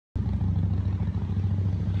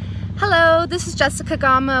Hello, this is Jessica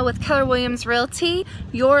Gama with Keller Williams Realty,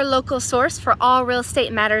 your local source for all real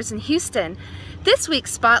estate matters in Houston. This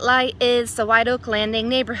week's spotlight is the White Oak Landing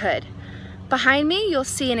neighborhood. Behind me, you'll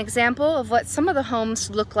see an example of what some of the homes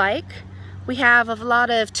look like. We have a lot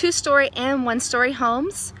of two-story and one-story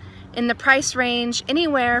homes in the price range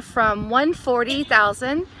anywhere from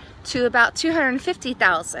 $140,000 to about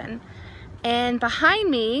 $250,000. And behind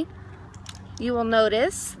me, you will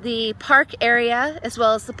notice the park area as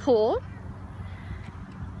well as the pool.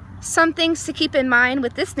 Some things to keep in mind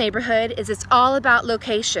with this neighborhood is it's all about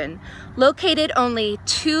location. Located only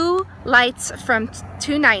 2 lights from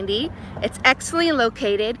 290. It's excellently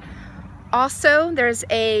located. Also, there's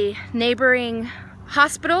a neighboring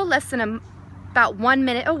hospital less than about 1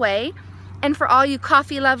 minute away. And for all you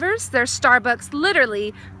coffee lovers, there's Starbucks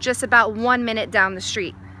literally just about 1 minute down the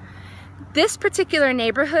street. This particular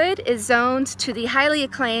neighborhood is zoned to the highly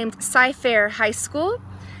acclaimed Cy-Fair High School.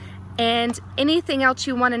 And anything else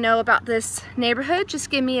you want to know about this neighborhood, just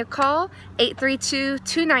give me a call,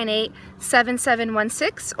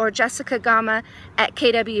 832-298-7716 or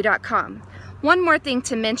jessicagama@kw.com. One more thing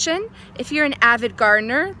to mention, if you're an avid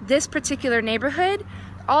gardener, this particular neighborhood,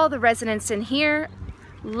 all the residents in here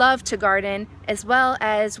love to garden, as well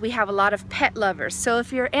as we have a lot of pet lovers. So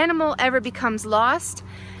if your animal ever becomes lost,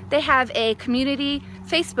 they have a community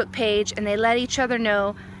Facebook page and they let each other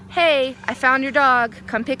know, hey, I found your dog,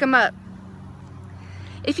 come pick him up.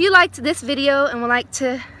 If you liked this video and would like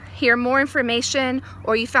to hear more information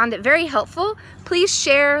or you found it very helpful, please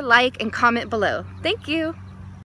share, like, and comment below. Thank you.